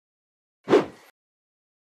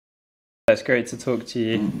It's great to talk to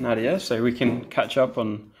you, Nadia. So we can catch up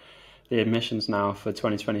on the admissions now for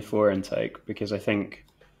 2024 intake because I think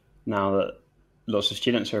now that lots of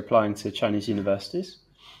students are applying to Chinese universities.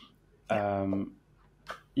 Yeah, Um,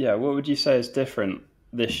 yeah, what would you say is different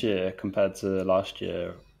this year compared to last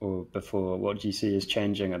year or before? What do you see is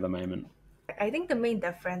changing at the moment? I think the main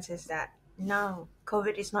difference is that now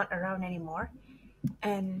COVID is not around anymore.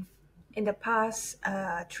 And in the past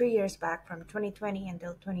 3 years back from 2020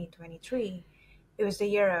 until 2023, it was the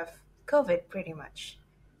year of COVID pretty much.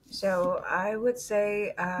 So I would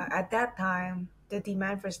say at that time, the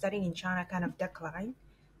demand for studying in China kind of declined.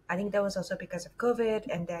 I think that was also because of COVID,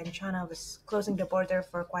 and then China was closing the border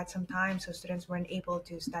for quite some time, so students weren't able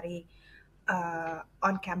to study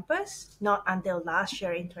on campus, not until last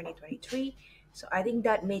year in 2023. So I think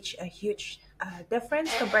that makes a huge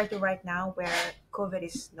difference compared to right now where COVID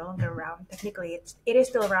is no longer around. Technically, it is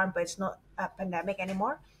still around, but it's not a pandemic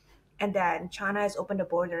anymore. And then China has opened the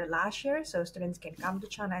border last year, so students can come to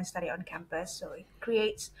China and study on campus. So it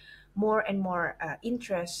creates more and more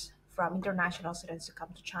interest from international students to come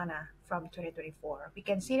to China from 2024. We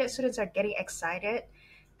can see that students are getting excited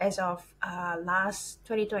as of last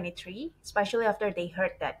 2023, especially after they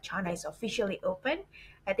heard that China is officially open.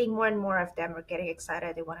 I think more and more of them are getting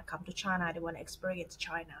excited. They want to come to China, they want to experience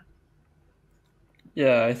China.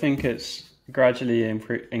 Yeah, I think it's gradually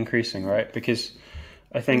increasing, right? Because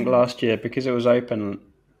I think Mm-hmm. last year, because it was open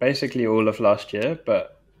basically all of last year,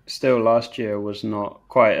 but still last year was not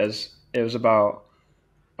quite as, it was about,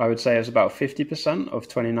 I would say it was about 50% of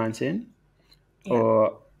 2019 Yeah.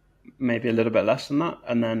 or maybe a little bit less than that.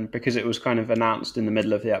 And then because it was kind of announced in the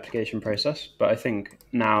middle of the application process, but I think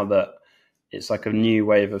now that it's like a new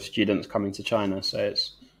wave of students coming to China, so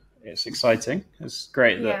it's exciting. It's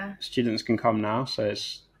great that Yeah, students can come now, so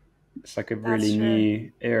it's like a really that's true.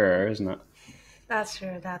 new era, isn't it? That's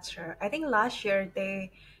true. That's true. I think last year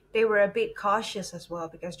they were a bit cautious as well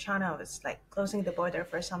because China was like closing the border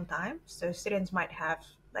for some time, so students might have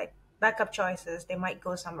like backup choices. They might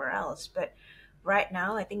go somewhere else, but right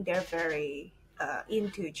now I think they're very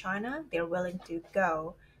into China. They're willing to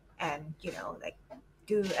go and like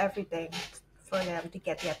do everything for them to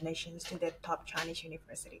get the admissions to the top Chinese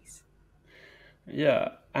universities. Yeah,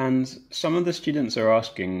 and some of the students are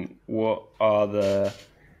asking what are the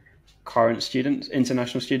current students,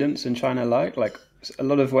 international students in China like? Like a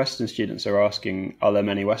lot of Western students are asking, are there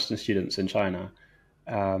many Western students in China?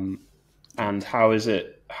 Um, and how has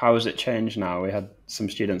it changed now? We had some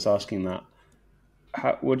students asking that.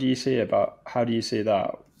 What do you see about how do you see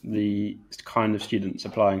that the kind of students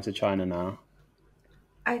applying to China now?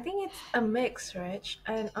 I think it's a mix, Rich,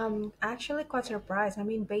 and I'm actually quite surprised. I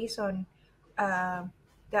mean, based on uh,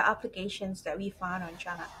 the applications that we found on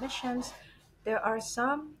China admissions, there are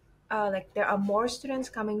some like there are more students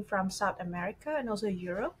coming from South America and also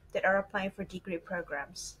Europe that are applying for degree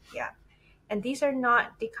programs. Yeah, and these are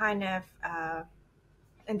not the kind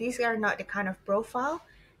of profile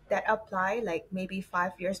that apply like maybe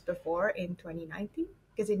 5 years before in 2019,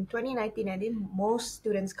 because in 2019 I think most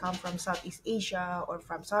students come from Southeast Asia or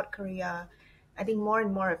from South Korea. I think more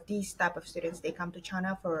and more of these type of students they come to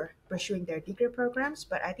China for pursuing their degree programs,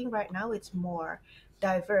 but I think right now it's more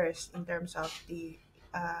diverse in terms of the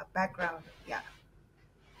background. Yeah.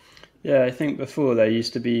 Yeah, I think before there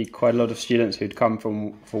used to be quite a lot of students who'd come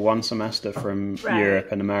from for one semester from Right.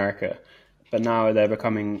 Europe and America, but now they're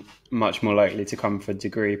becoming much more likely to come for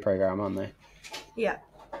degree program, aren't they? Yeah.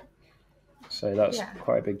 So that's Yeah.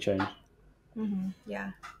 quite a big change.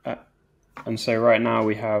 Yeah. Uh, and so right now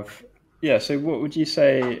we have, yeah. So what would you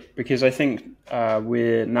say? Because I think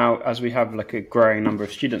we're now, as we have like a growing number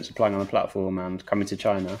of students applying on the platform and coming to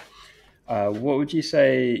China, what would you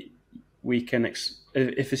say we can,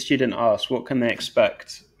 if a student asks, what can they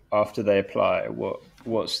expect after they apply?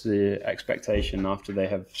 What's the expectation after they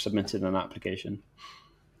have submitted an application?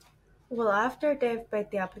 Well, after they've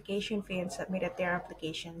paid the application fee and submitted their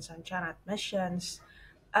applications on China admissions,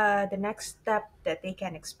 the next step that they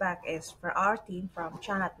can expect is for our team from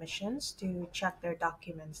China admissions to check their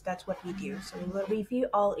documents. That's what we do. So we will review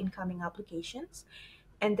all incoming applications,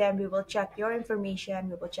 and then we will check your information.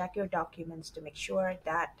 We will check your documents to make sure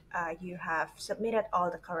that you have submitted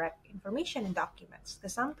all the correct information and documents.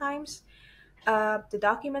 Because sometimes the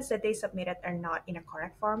documents that they submitted are not in a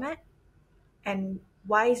correct format, and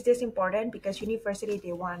why is this important? Because university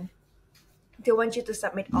they want you to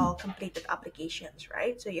submit all completed applications,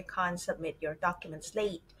 right? So you can't submit your documents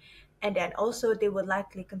late. And then also they would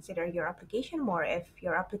likely consider your application more if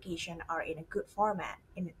your application are in a good format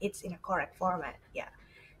and it's in a correct format. Yeah.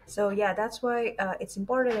 So yeah, that's why it's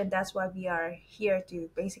important, and that's why we are here to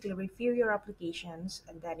basically review your applications.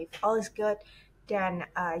 And then if all is good, then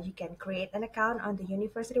you can create an account on the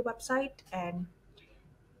university website, and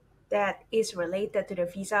that is related to the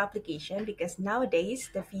visa application, because nowadays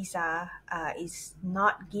the visa is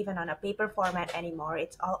not given on a paper format anymore.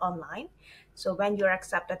 It's all online. So when you're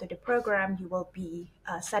accepted to the program, you will be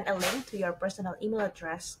sent a link to your personal email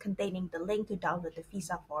address containing the link to download the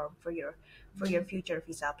visa form for your future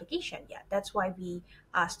visa application. Yeah, that's why we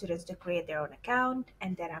ask students to create their own account,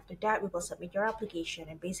 and then after that we will submit your application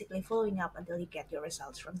and basically following up until you get your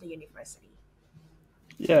results from the university.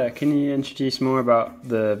 Yeah, can you introduce more about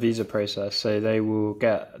the visa process? So they will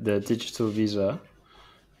get the digital visa,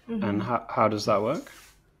 and Mm-hmm. how does that work?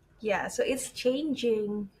 Yeah, so it's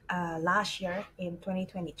changing last year in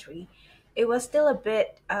 2023. It was still a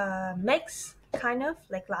bit mixed, kind of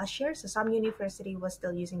like last year. So some university was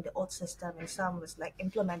still using the old system and some was like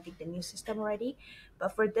implementing the new system already.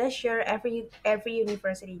 But for this year, every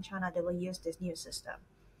university in China, they will use this new system.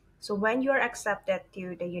 So when you're accepted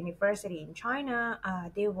to the university in China,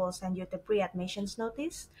 they will send you the pre-admissions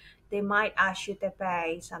notice. They might ask you to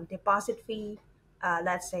pay some deposit fee,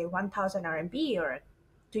 let's say 1,000 RMB,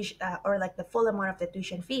 or like the full amount of the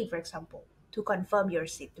tuition fee, for example, to confirm your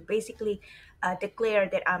seat, to basically declare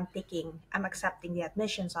that I'm accepting the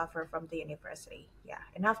admissions offer from the university. Yeah,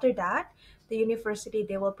 and after that, the university,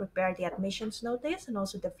 they will prepare the admissions notice and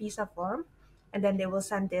also the visa form, and then they will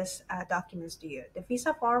send these documents to you. The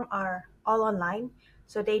visa form are all online,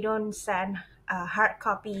 so they don't send hard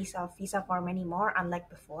copies of visa form anymore, unlike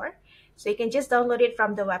before. So you can just download it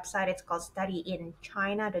from the website. It's called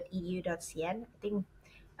studyinchina.edu.cn. I think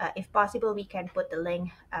if possible, we can put the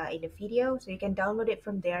link in the video, so you can download it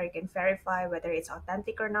from there. You can verify whether it's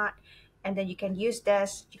authentic or not, and then you can use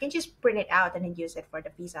this. You can just print it out and then use it for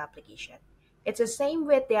the visa application. It's the same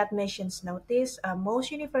with the admissions notice.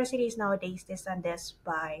 Most universities nowadays, they send this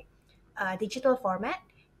by digital format,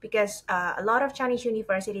 because a lot of Chinese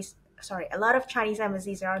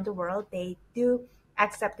embassies around the world, they do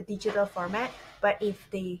accept the digital format. But if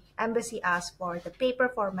the embassy asks for the paper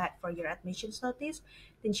format for your admissions notice,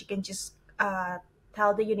 then you can just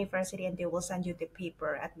tell the university and they will send you the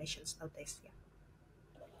paper admissions notice. Yeah.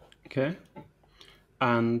 Okay,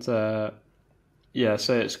 and yeah,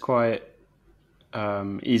 so it's quite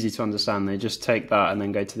easy to understand. They just take that and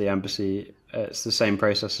then go to the embassy. It's the same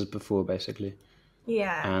process as before, basically.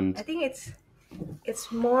 Yeah, I And think it's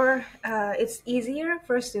more it's easier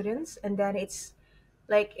for students, and then it's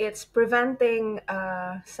preventing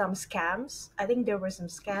some scams. I think there were some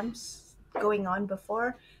scams going on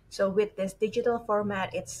before. So with this digital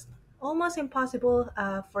format, it's almost impossible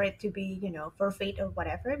for it to be, forfeit or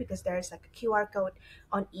whatever, because there's like a QR code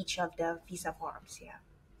on each of the visa forms. Yeah.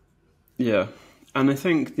 yeah, and I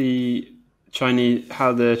think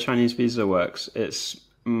how the Chinese visa works, it's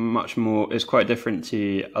much more. It's quite different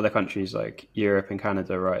to other countries like Europe and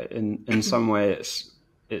Canada, right? In some way,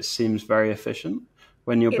 it seems very efficient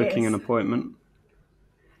when you're It booking an is. appointment.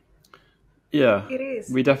 Yeah, It is.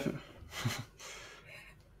 we definitely.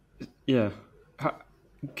 Yeah,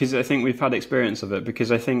 because I think we've had experience of it.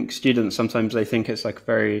 Because I think students sometimes they think it's like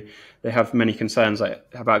they have many concerns like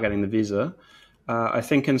about getting the visa. I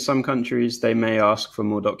think in some countries they may ask for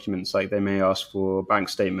more documents, like they may ask for bank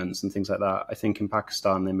statements and things like that. I think in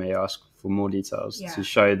Pakistan they may ask for more details to Yeah.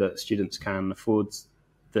 show that students can afford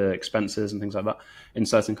the expenses and things like that in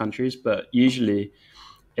certain countries. But usually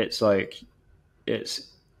it's like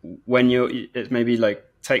it's when it maybe like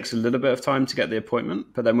takes a little bit of time to get the appointment,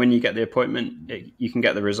 but then when you get the appointment, you can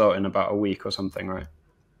get the result in about a week or something, right?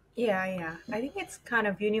 Yeah, yeah. I think it's kind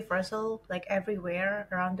of universal, like everywhere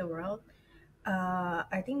around the world.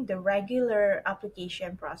 I think the regular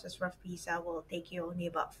application process for visa will take you only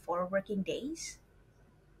about 4 working days.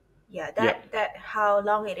 Yeah, Yeah, that how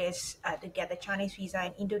long it is to get the Chinese visa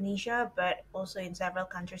in Indonesia, but also in several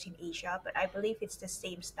countries in Asia. But I believe it's the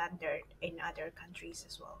same standard in other countries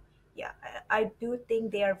as well. Yeah, I do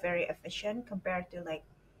think they are very efficient compared to like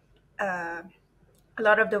uh, a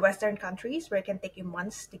lot of the Western countries where it can take you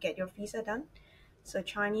months to get your visa done. So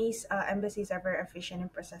Chinese embassies are very efficient in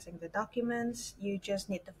processing the documents. You just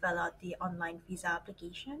need to fill out the online visa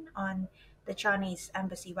application on the Chinese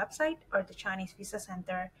embassy website or the Chinese visa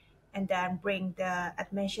center, and then bring the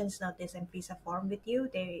admissions notice and visa form with you.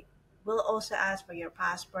 They will also ask for your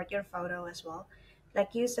passport, your photo as well.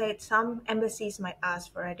 Like you said, some embassies might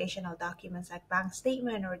ask for additional documents like bank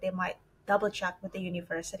statement, or they might double check with the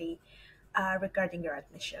university regarding your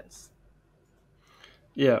admissions.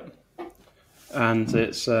 yeah, and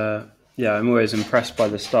it's yeah, I'm always impressed by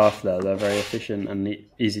the staff there. They're very efficient and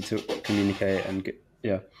easy to communicate and good.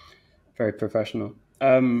 Yeah, very professional.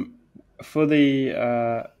 For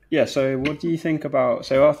the yeah, so what do you think about?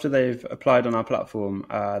 So after they've applied on our platform,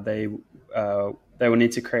 they will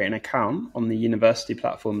need to create an account on the university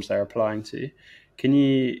platforms they're applying to. Can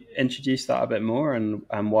you introduce that a bit more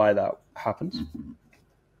and why that happens?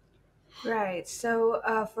 Right. So,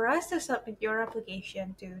 for us to submit your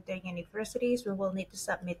application to the universities, we will need to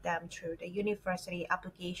submit them through the university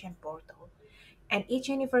application portal. And each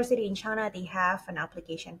university in China, they have an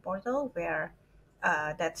application portal where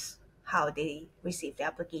that's how they receive the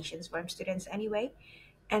applications from students anyway.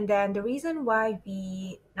 And then the reason why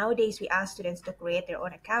we nowadays we ask students to create their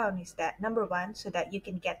own account is that number one, so that you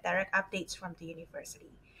can get direct updates from the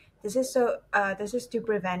university. This is to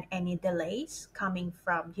prevent any delays coming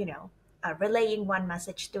from relaying one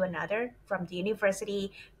message to another from the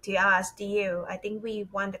university to us to you. I think we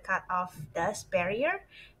want to cut off this barrier,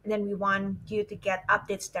 and then we want you to get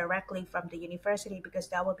updates directly from the university because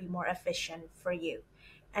that will be more efficient for you.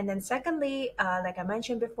 And then secondly, like I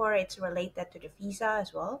mentioned before, it's related to the visa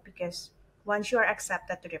as well because once you are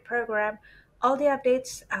accepted to the program, all the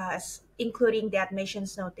updates, including the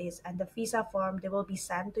admissions notice and the visa form, they will be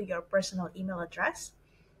sent to your personal email address.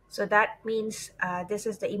 So that means this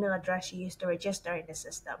is the email address you use to register in the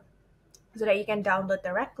system so that you can download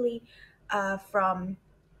directly from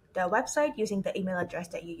the website using the email address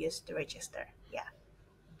that you use to register. Yeah.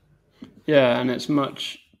 Yeah, and it's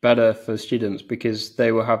much better for students because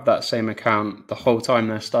they will have that same account the whole time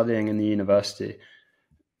they're studying in the university.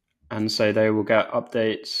 And so they will get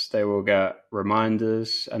updates, they will get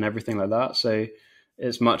reminders and everything like that. So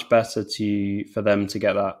it's much better to for them to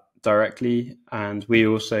get that directly, and we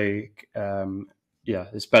also yeah,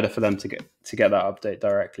 it's better for them to get that update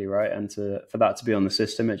directly, right? And to for that to be on the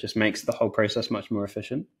system, it just makes the whole process much more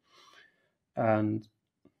efficient. And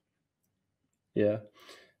yeah,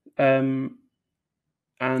 um,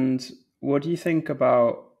 and what do you think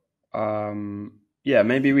about? Yeah,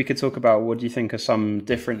 maybe we could talk about what do you think are some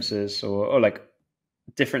differences or like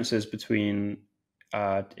differences between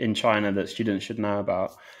in China that students should know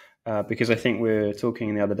about. Because I think we were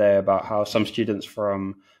talking the other day about how some students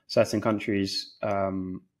from certain countries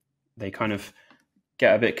they kind of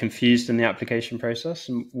get a bit confused in the application process.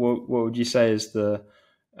 And what would you say is the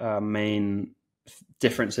main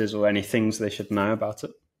differences or any things they should know about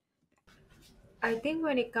it? I think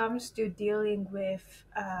when it comes to dealing with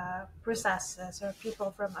processes or people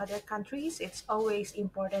from other countries, it's always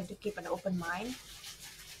important to keep an open mind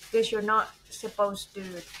because you're not supposed to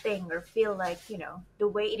think or feel like, the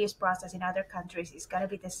way it is processed in other countries is going to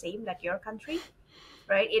be the same like your country,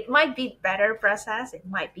 right? It might be better process, it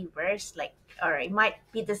might be worse, like, or it might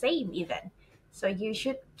be the same even. So you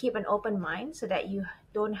should keep an open mind so that you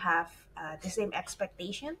don't have the same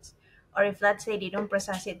expectations. Or if let's say they don't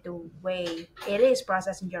process it the way it is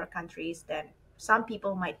processed in your countries, then some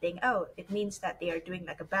people might think, oh, it means that they are doing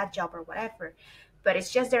like a bad job or whatever. But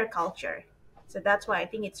it's just their culture. So that's why I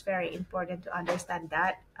think it's very important to understand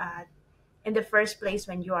that in the first place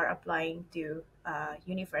when you are applying to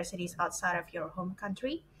universities outside of your home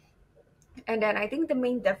country. And then I think the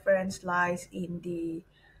main difference lies in the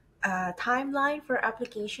timeline for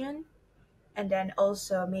application, and then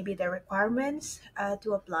also maybe the requirements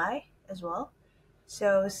to apply as well.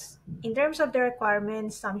 So, in terms of the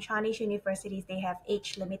requirements, some Chinese universities they have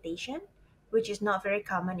age limitation, which is not very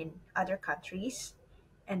common in other countries.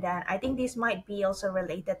 And then I think this might be also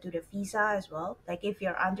related to the visa as well. Like if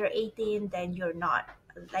you're under 18, then you're not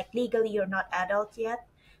like legally you're not adult yet.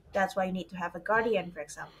 That's why you need to have a guardian, for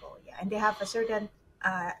example. Yeah, and they have a certain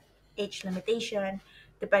uh, age limitation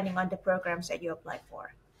depending on the programs that you apply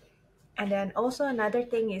for. And then also another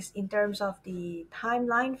thing is in terms of the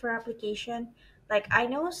timeline for application. Like I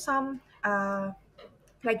know some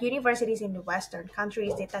like universities in the Western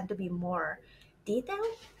countries, they tend to be more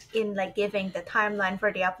detailed in like giving the timeline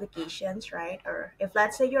for the applications, right? Or if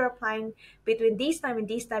let's say you're applying between this time and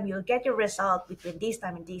this time, you'll get your result between this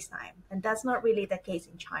time and this time. And that's not really the case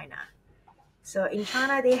in China. So in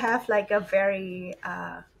China, they have like a very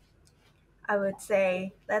I would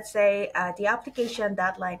say, let's say the application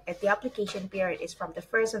deadline at the application period is from the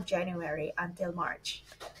 1st of January until March.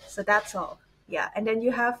 So that's all. Yeah. And then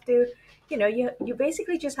you have to, you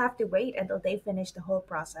basically just have to wait until they finish the whole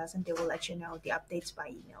process and they will let you know the updates by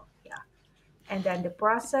email. Yeah. And then the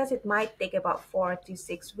process, it might take about 4 to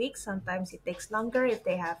 6 weeks. Sometimes it takes longer if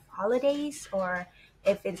they have holidays or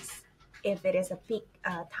if it's if it is a peak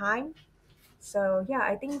time. So yeah,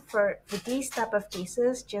 I think for these type of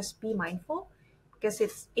cases, just be mindful because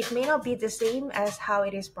it may not be the same as how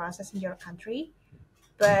it is processed in your country,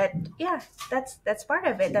 But yeah, that's part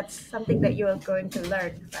of it. That's something that you're going to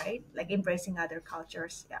learn, right? Like embracing other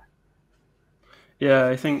cultures. Yeah. Yeah,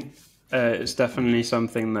 I think it's definitely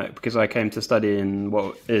something that, because I came to study in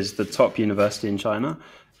what is the top university in China,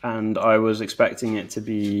 and I was expecting it to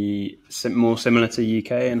be more similar to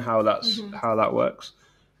UK and Mm-hmm. how that works.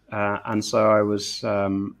 And so I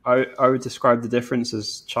would describe the difference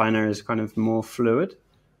as China is kind of more fluid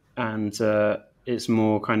and it's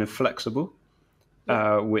more kind of flexible,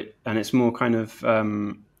 Yeah. and it's more kind of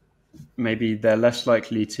maybe they're less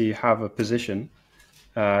likely to have a position.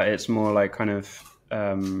 It's more like kind of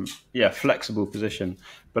yeah, flexible position.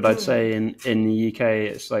 But I'd Mm. say in the UK,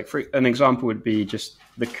 it's like, for an example would be just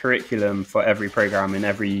the curriculum for every program in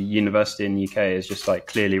every university in the UK is just like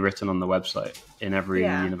clearly written on the website in every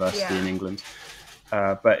Yeah. university in Yeah. England.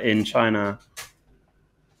 But in China,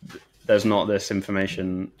 there's not this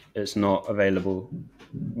information. It's not available.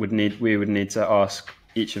 We would need to ask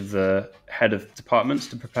each of the head of departments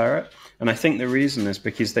to prepare it. And I think the reason is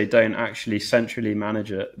because they don't actually centrally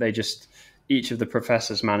manage it. They just each of the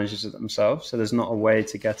professors manages it themselves. So there's not a way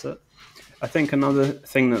to get it. I think another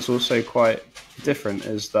thing that's also quite different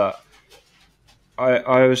is that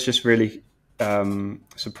I was just really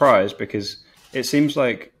surprised because it seems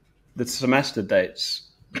like the semester dates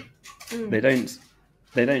they Mm. don't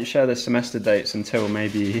they don't share the semester dates until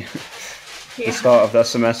maybe the Yeah. start of their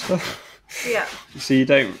semester. Yeah. So you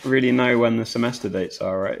don't really know when the semester dates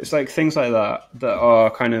are, right? It's like things like that that are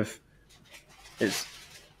kind of it's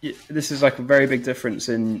this is like a very big difference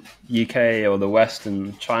in UK or the West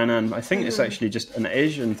and China, and I think it's Mm-hmm. actually just an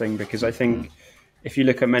Asian thing because I think if you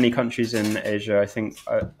look at many countries in Asia,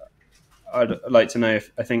 I'd like to know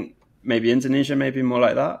if I think maybe Indonesia may be more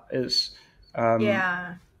like that. Um,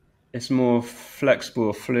 Yeah. it's more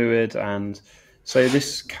flexible, fluid, and so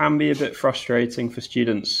this can be a bit frustrating for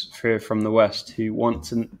students from the West who want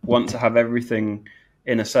to have everything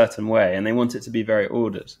in a certain way, and they want it to be very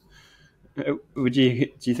ordered. Would you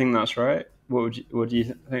do you think that's right? What do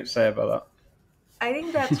you think say about I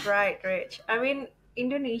think that's right, Rich. I mean,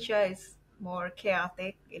 Indonesia is more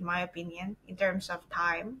chaotic, in my opinion, in terms of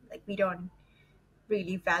time. Like we don't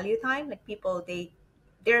really value time. Like people,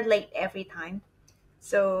 they're late every time.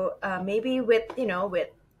 So maybe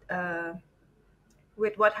uh,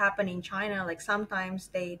 with what happened in China, like sometimes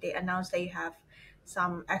they announce they have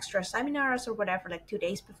some extra seminars or whatever, like 2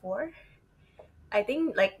 days before. I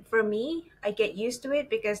think like for me, I get used to it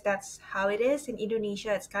because that's how it is in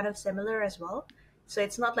Indonesia. It's kind of similar as well, so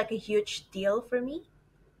it's not like a huge deal for me.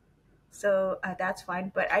 So that's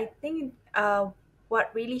fine. But I think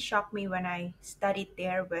what really shocked me when I studied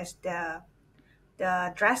there was the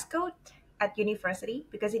dress code at university,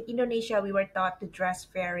 because in Indonesia we were taught to dress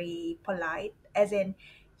very polite, as in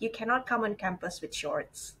you cannot come on campus with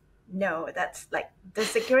shorts. No, that's like the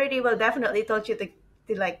security will definitely tell you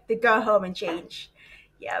to go home and change.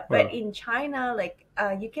 Yeah, but that? in China, like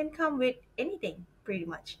you can come with anything pretty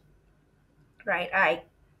much, right? I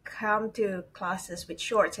come to classes with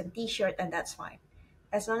shorts and t-shirt, and that's fine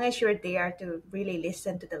as long as you're there to really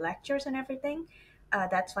listen to the lectures and everything.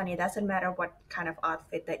 That's fine. It doesn't matter what kind of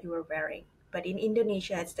outfit that you are wearing. But in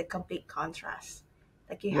Indonesia, it's the complete contrast.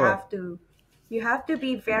 Like Well, you have to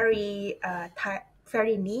be very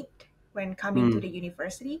very neat when coming to the mm,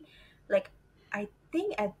 university. Like I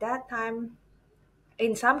think at that time,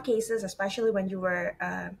 in some cases, especially when you were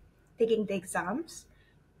taking the exams,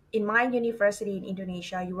 in my university in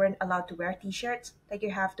Indonesia, you weren't allowed to wear t-shirts. Like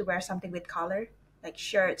you have to wear something with color, like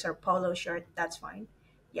shirts or polo shirt. That's fine.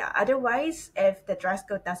 Yeah. Otherwise, if the dress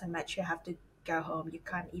code doesn't match, you have to go home. You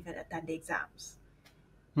can't even attend the exams.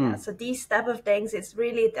 Yeah. hmm, So these type of things, it's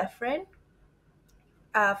really different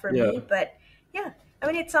for yeah. me. But yeah, I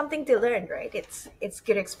mean, it's something to learn, right? It's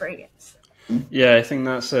good experience. Yeah, I think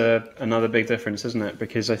that's another big difference, isn't it?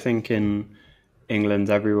 Because I think in England,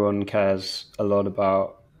 everyone cares a lot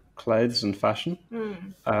about clothes and fashion. Hmm.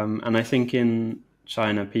 And I think in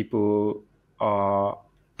China, people are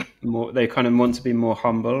they kind of want to be more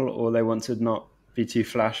humble or they want to not be too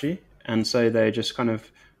flashy. And so they just kind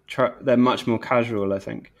of they're much more casual, I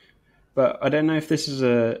think. But I don't know if this is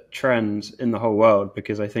a trend in the whole world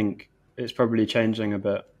because I think it's probably changing a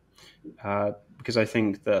bit. Because I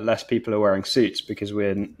think that less people are wearing suits because we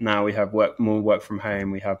have more work from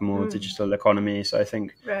home, we have more Hmm. digital economy. So I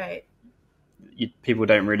think Right. people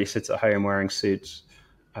don't really sit at home wearing suits.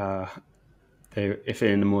 Uh, if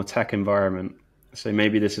they're in a more tech environment. So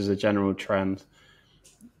maybe this is a general trend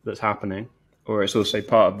that's happening, or it's also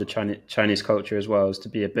part of the Chinese culture as well, is to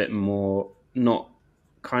be a bit more not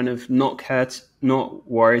kind of not care, not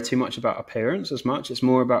worry too much about appearance as much. It's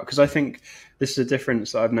more about because I think this is a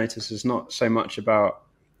difference that I've noticed is not so much about.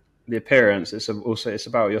 the appearance. It's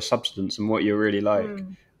about your substance and what you're really like.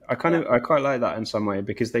 Mm. Yep. I quite like that in some way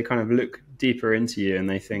because they kind of look deeper into you and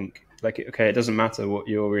they think like, okay, it doesn't matter what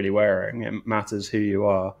you're really wearing. It matters who you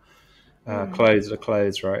are. Mm. Clothes are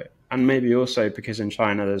clothes, right? And maybe also because in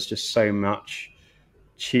China there's just so much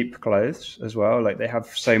cheap clothes as well. Like they have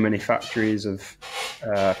so many factories of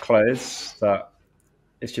clothes that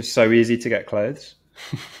it's just so easy to get clothes,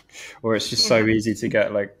 or it's just so Yeah. easy to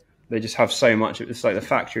get like they just have so much. It's like the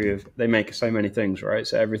factory of they make so many things, right?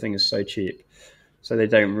 So everything is so cheap. So they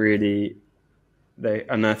don't really they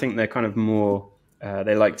and I think they're kind of more.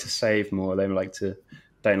 They like to save more. They like to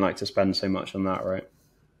don't like to spend so much on that, right?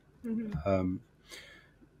 Hmm. Um,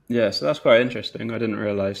 yeah, so that's quite interesting. I didn't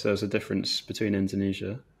realize there was a difference between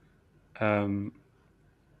Indonesia. Um,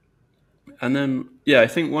 And then, yeah, I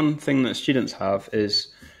think one thing that students have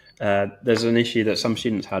is there's an issue that some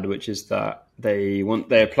students had, which is that they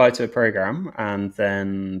apply to a program and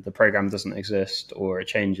then the program doesn't exist or it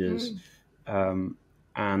changes, Mm. um,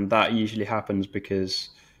 and that usually happens because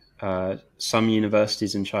some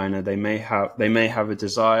universities in China they may have a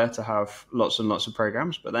desire to have lots and lots of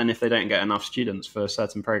programs, but then if they don't get enough students for a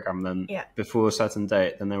certain program, then Yeah. before a certain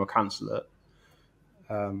date, then they will cancel it.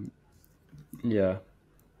 Um, yeah.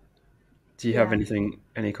 Do you have Yeah.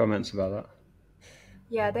 any comments about that?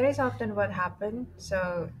 Yeah, that is often what happened.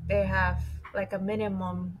 So they have like a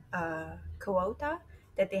minimum quota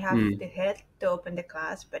that they have to Mm. hit to open the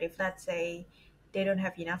class. But if let's say they don't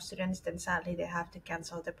have enough students, then sadly they have to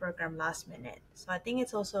cancel the program last minute. So I think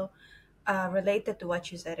it's also related to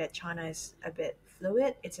what you said that China is a bit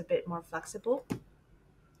fluid. It's a bit more flexible.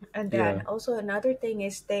 And then Yeah. also another thing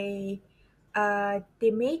is they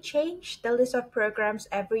may change the list of programs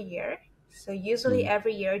every year. So usually Mm.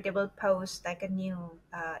 every year they will post like a new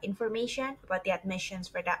information about the admissions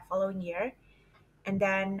for that following year. And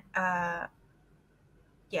then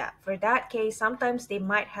yeah, for that case, sometimes they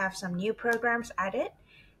might have some new programs added,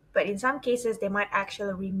 but in some cases they might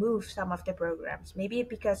actually remove some of the programs, maybe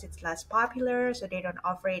because it's less popular, so they don't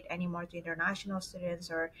offer it anymore to international students,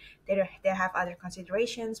 or they have other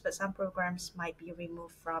considerations, but some programs might be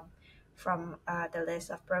removed from the list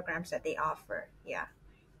of programs that they offer. Yeah,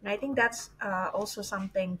 and I think that's also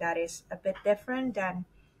something that is a bit different than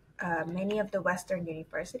many of the Western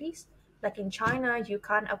universities. Like in China, you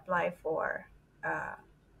can't apply for uh,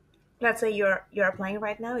 let's say you're applying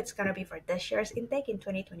right now, it's going to be for this year's intake in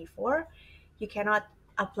 2024. You cannot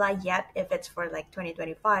apply yet if it's for like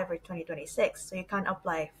 2025 or 2026, so you can't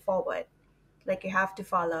apply forward. Like you have to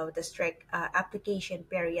follow the strict application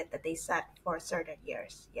period that they set for certain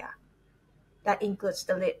years. Yeah, that includes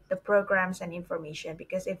the programs and information,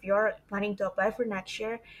 because if you're planning to apply for next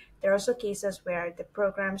year, there are also cases where the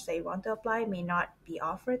programs that you want to apply may not be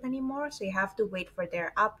offered anymore, so you have to wait for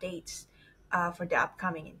their updates for the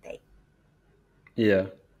upcoming intake. Yeah.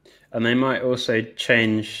 And they might also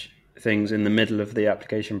change things in the middle of the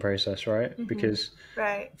application process, right? Mm-hmm. Because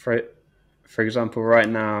Right. for for example, right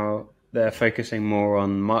now they're focusing more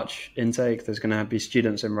on March intake. There's going to be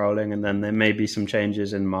students enrolling, and then there may be some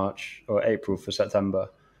changes in March or April for September.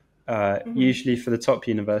 Mm-hmm. Usually for the top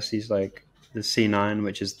universities like the C9,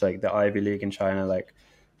 which is like the Ivy League in China, like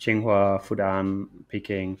Tsinghua, Fudan,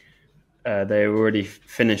 Peking, they already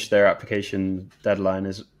finished their application deadline.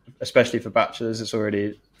 Is especially for bachelors, it's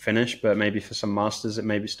already finished, but maybe for some masters, it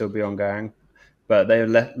may still be ongoing. But they're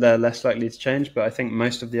less likely to change. But I think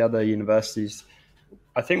most of the other universities,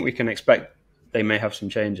 I think we can expect they may have some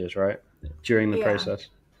changes, right, during the Yeah, process,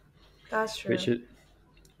 that's which true. is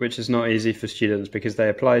which is not easy for students because they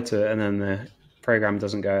apply to it and then the program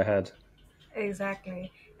doesn't go ahead.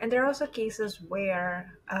 Exactly. And there are also cases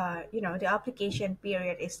where, the application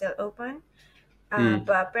period is still open, Mm,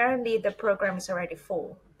 but apparently the program is already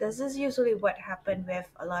full. This is usually what happened with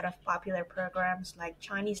a lot of popular programs like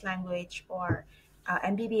Chinese language or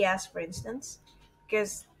MBBS, for instance,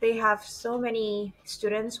 because they have so many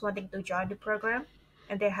students wanting to join the program,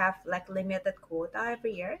 and they have like limited quota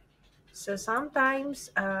every year. So sometimes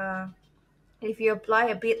if you apply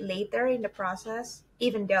a bit later in the process,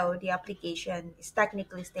 even though the application is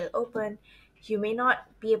technically still open, you may not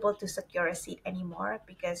be able to secure a seat anymore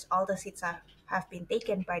because all the seats have been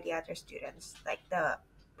taken by the other students. Like the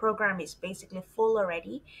program is basically full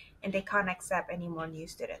already and they can't accept any more new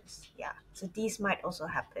students. Yeah, so these might also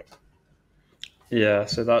happen. yeah,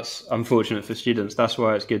 so that's unfortunate for students. That's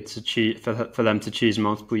why it's good to choose for them to choose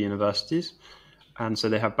multiple universities, and so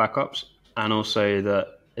they have backups. And also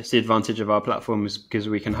that it's the advantage of our platform is because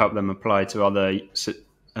we can help them apply to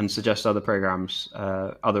and suggest other programs,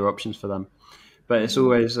 other options for them. But it's Mm-hmm.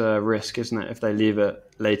 always a risk, isn't it, if they leave it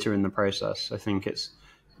later in the process? I think it's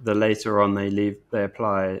the later on they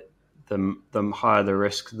apply. the higher the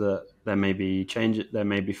risk that there may be change. There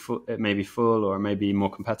may be it may be full, or it may be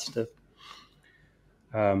more competitive.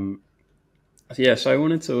 So I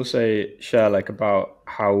wanted to also share like about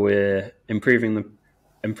how we're improving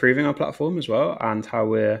our platform as well, and how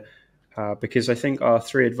we're because I think our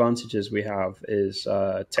three advantages we have is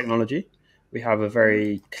technology. We have a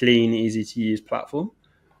very clean, easy to use platform,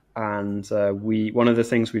 and we one of the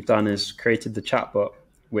things we've done is created the chatbot,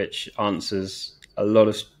 which answers a lot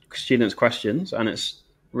of students' questions, and it's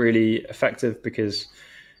really effective because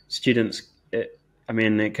students, it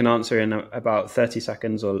can answer in about 30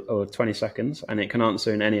 seconds or 20 seconds, and it can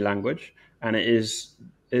answer in any language, and it is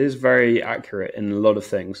very accurate in a lot of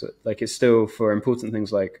things. Like, it's still, for important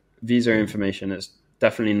things like visa information, it's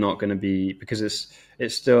definitely not going to be, because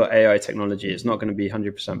it's still AI technology. It's not going to be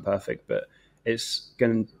 100% perfect, but it's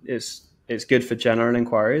good for general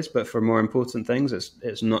inquiries. But for more important things,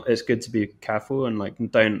 it's good to be careful, and like,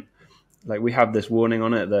 don't, like, we have this warning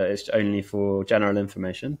on it that it's only for general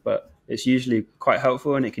information, but it's usually quite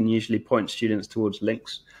helpful, and it can usually point students towards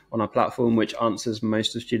links on our platform, which answers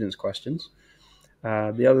most of students' questions.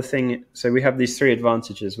 The other thing, so we have these three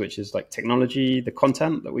advantages, which is like technology, the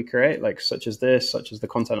content that we create, like such as the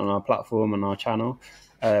content on our platform and our channel,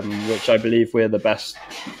 which I believe we're the best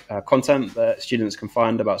content that students can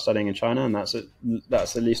find about studying in China, and that's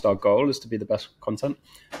at least our goal, is to be the best content.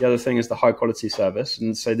 The other thing is the high quality service,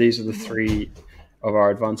 and so these are the three of our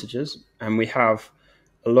advantages, and we have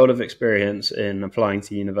a lot of experience in applying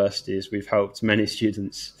to universities. We've helped many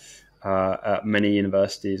students at many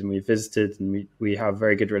universities, and we've visited, and we have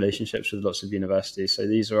very good relationships with lots of universities. So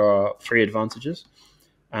these are our three advantages.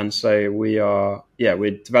 And so we're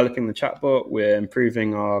developing the chatbot, we're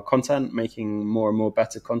improving our content, making more and more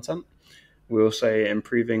better content. We're also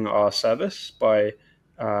improving our service by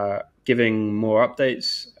giving more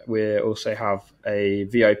updates. We also have a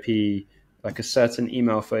VIP, like a certain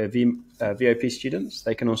email for VIP students.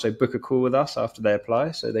 They can also book a call with us after they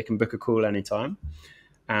apply, so they can book a call anytime.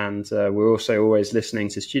 And we're also always listening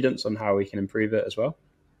to students on how we can improve it as well.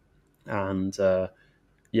 And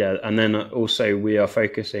and then also we are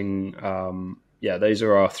focusing. Those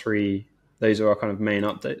are our kind of main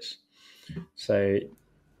updates. So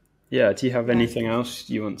do you have Yes. anything else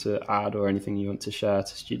you want to add, or anything you want to share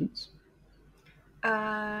to students?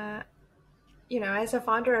 Uh, as a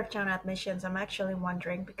founder of China Admissions, I'm actually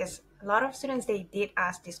wondering, because a lot of students, they did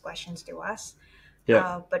ask these questions to us.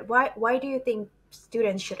 Yeah. But why do you think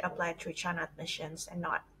students should apply through China Admissions and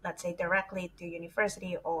not, let's say, directly to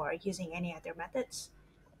university or using any other methods?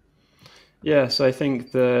 Yeah, so I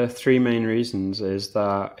think the three main reasons is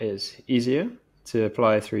that it's easier to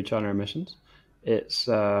apply through China admissions. It's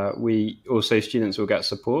we also, students will get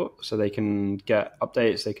support, so they can get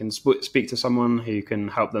updates. They can speak to someone who can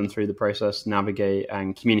help them through the process, navigate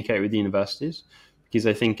and communicate with the universities. Because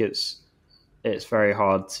I think it's very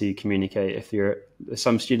hard to communicate if you're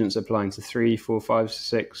some students applying to 3, 4, 5,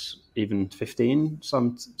 6, even 15.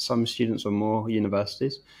 Some students or more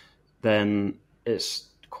universities. Then it's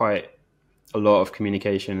quite a lot of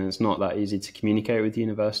communication, and it's not that easy to communicate with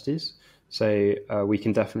universities. So we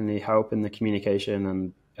can definitely help in the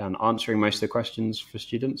communication and answering most of the questions for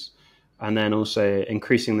students, and then also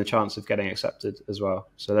increasing the chance of getting accepted as well.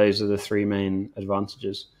 So those are the three main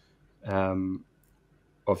advantages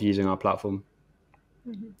of using our platform.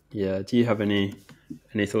 Mhm. Yeah. Do you have any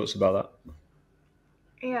thoughts about that?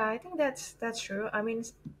 Yeah, I think that's true. I mean,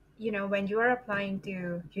 when you are applying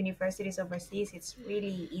to universities overseas, it's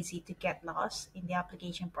really easy to get lost in the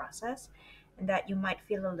application process, and that you might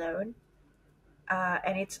feel alone.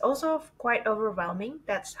 And it's also quite overwhelming.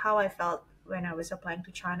 That's how I felt when I was applying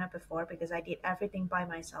to China before, because I did everything by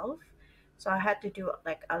myself. So I had to do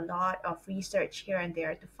like a lot of research here and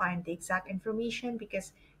there to find the exact information,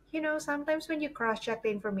 because sometimes when you cross check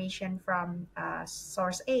the information from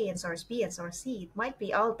source A and source B and source C, it might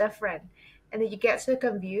be all different. And then you get so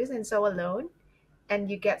confused and so alone,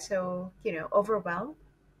 and you get so, overwhelmed,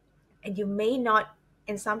 and you may not,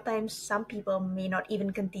 and sometimes some people may not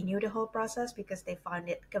even continue the whole process because they find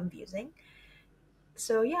it confusing.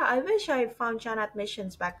 So yeah, I wish I found China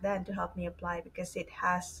Admissions back then to help me apply, because it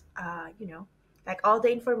has like all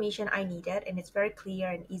the information I needed, and it's very clear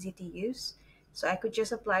and easy to use, so I could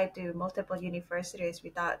just apply to multiple universities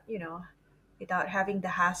without without having the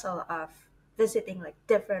hassle of visiting like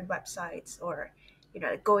different websites, or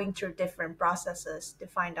going through different processes to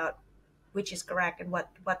find out which is correct and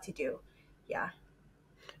what to do. Yeah.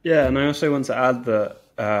 Yeah, and I also want to add that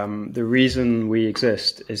the reason we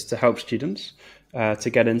exist is to help students to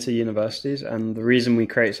get into universities, and the reason we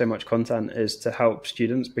create so much content is to help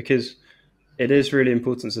students, because it is really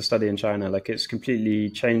important to study in China. Like it's completely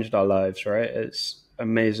changed our lives, right? It's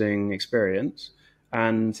amazing experience,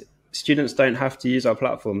 and students don't have to use our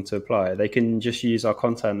platform to apply. They can just use our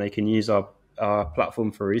content. They can use our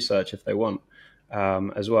platform for research if they want,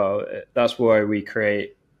 as well. That's why we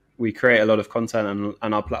create a lot of content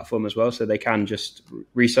on our platform as well, so they can just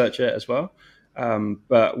research it as well.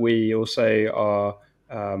 But we also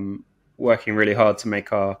are working really hard to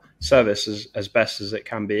make our service as best as it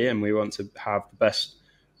can be, and we want to have the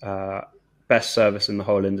uh, best service in the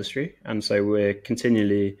whole industry. And so we're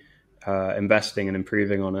continually investing and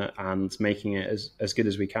improving on it and making it as good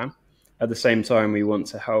as we can. At the same time, we want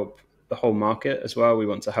to help the whole market as well. We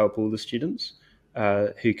want to help all the students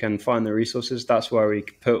who can find the resources. That's why we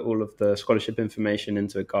put all of the scholarship information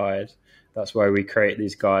into a guide. That's why we create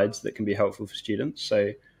these guides that can be helpful for students.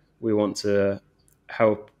 So we want to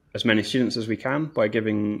help as many students as we can by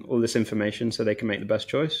giving all this information so they can make the best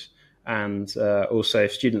choice. And also,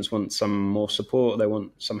 if students want some more support, they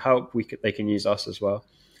want some help, they can use us as well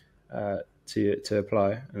uh, to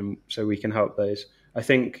apply, and so we can help those. I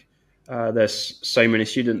think there's so many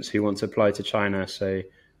students who want to apply to China, so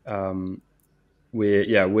um,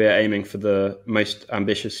 we're aiming for the most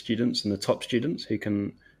ambitious students and the top students who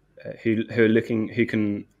are looking who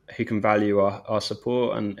can value our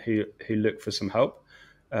support and who look for some help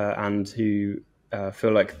and who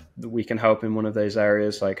feel like we can help in one of those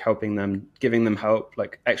areas, like helping them, giving them help,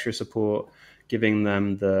 like extra support, giving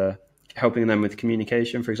them the helping them with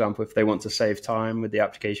communication. For example, if they want to save time with the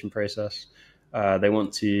application process, they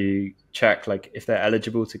want to check like if they're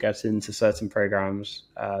eligible to get into certain programs.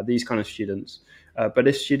 These kind of students. But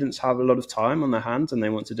if students have a lot of time on their hands and they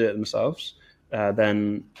want to do it themselves,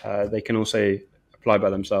 then they can also apply by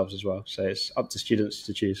themselves as well. So it's up to students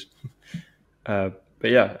to choose. Uh,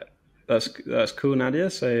 but yeah, that's cool, Nadia.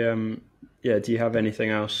 So yeah, do you have anything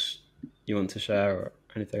else you want to share or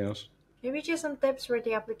anything else? Maybe just some tips for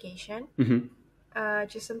the application. Hmm.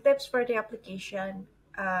 Just some tips for the application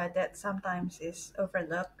that sometimes is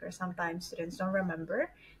overlooked or sometimes students don't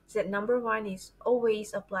remember. Is that number one is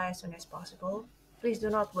always apply as soon as possible. Please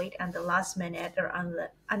do not wait until last minute or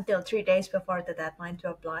until 3 days before the deadline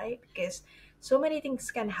to apply, because so many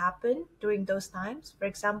things can happen during those times. For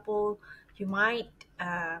example, you might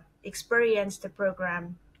experience the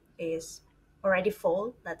program is already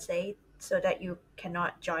full, let's say, so that you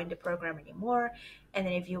cannot join the program anymore. And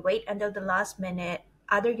then if you wait until the last minute,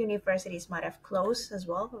 other universities might have closed as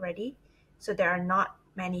well already. So there are not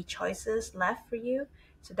many choices left for you.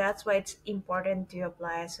 So that's why it's important to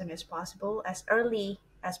apply as soon as possible, as early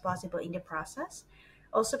as possible in the process.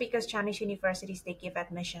 Also, because Chinese universities, they give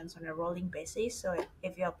admissions on a rolling basis. So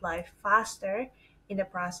if you apply faster in the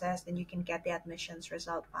process, then you can get the admissions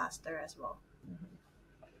result faster as well.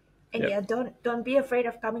 And Yep. yeah, don't be afraid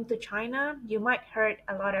of coming to China. You might heard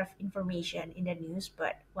a lot of information in the news,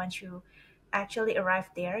 but once you actually arrive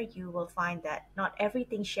there, you will find that not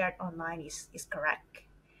everything shared online is correct.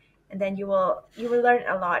 And then you will learn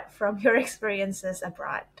a lot from your experiences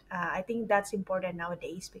abroad. I think that's important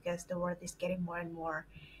nowadays because the world is getting more and more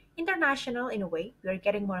international in a way. We're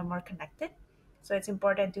getting more and more connected. So it's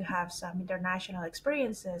important to have some international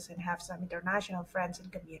experiences and have some international friends and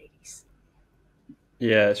communities.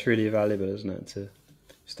 Yeah, it's really valuable, isn't it, to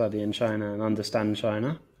study in China and understand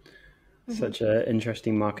China? Mhm. Such an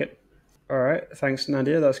interesting market. All right, thanks,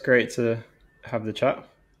 Nadia. That's great to have the chat.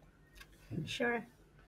 Sure.